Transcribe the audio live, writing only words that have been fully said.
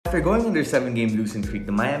After going on their 7-game losing streak,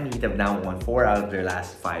 the Miami Heat have now won 4 out of their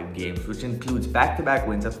last 5 games, which includes back-to-back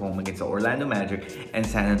wins at home against the Orlando Magic and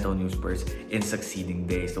San Antonio Spurs in succeeding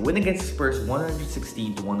days. The win against the Spurs,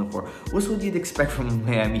 116-104, was what you'd expect from a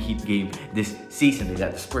Miami Heat game this season. They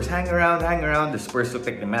let the Spurs hang around. The Spurs looked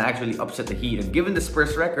like they might actually upset the Heat, and given the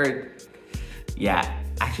Spurs record, yeah,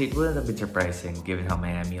 actually, it wouldn't have been surprising given how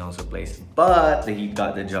Miami also plays. But the Heat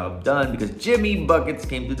got the job done because Jimmy Buckets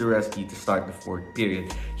came to the rescue to start the 4th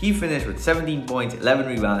period. He finished with 17 points, 11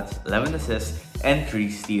 rebounds, 11 assists, and 3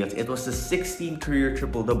 steals. It was the 16th career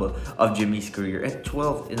triple-double of Jimmy's career and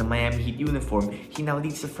 12th in a Miami Heat uniform. He now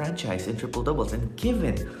leads the franchise in triple-doubles, and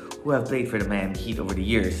given who have played for the Miami Heat over the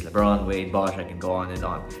years, LeBron, Wade, Bosh, I can go on and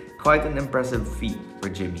on. Quite an impressive feat for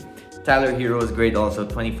Jimmy. Tyler Hero was great also,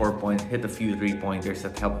 24 points, hit a few 3-pointers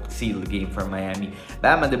that helped seal the game for Miami.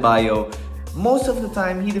 Bam Adebayo, most of the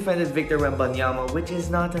time he defended Victor Wembanyama, which is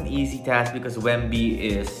not an easy task because Wemby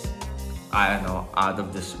is, I don't know, out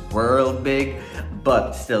of this world big,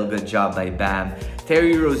 but still good job by Bam.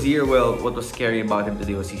 Terry Rozier, well, what was scary about him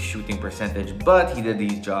today was his shooting percentage, but he did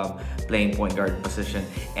his job playing point guard position,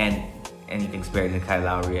 and anything's better than Kyle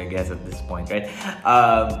Lowry, I guess, at this point, right?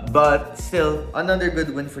 But still, another good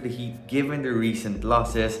win for the Heat given the recent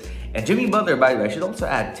losses. And Jimmy Butler, by the way, I should also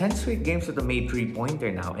add, 10 straight games with a made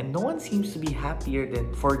 3-pointer now, and no one seems to be happier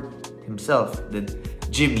than for himself than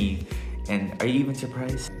Jimmy. And are you even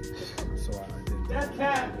surprised? So I did that.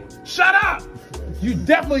 Cat, shut up! You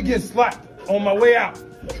definitely get slapped on my way out.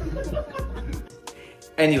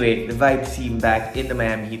 Anyway, the vibes seem back in the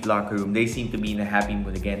Miami Heat locker room. They seem to be in a happy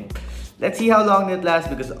mood again. Let's see how long that lasts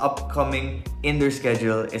because upcoming in their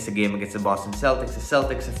schedule is a game against the Boston Celtics. The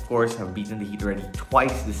Celtics, of course, have beaten the Heat already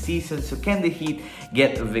twice this season. So can the Heat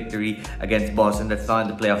get a victory against Boston? That's not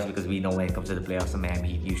in the playoffs because we know when it comes to the playoffs, the Miami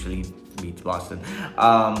Heat usually beats Boston.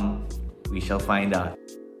 We shall find out.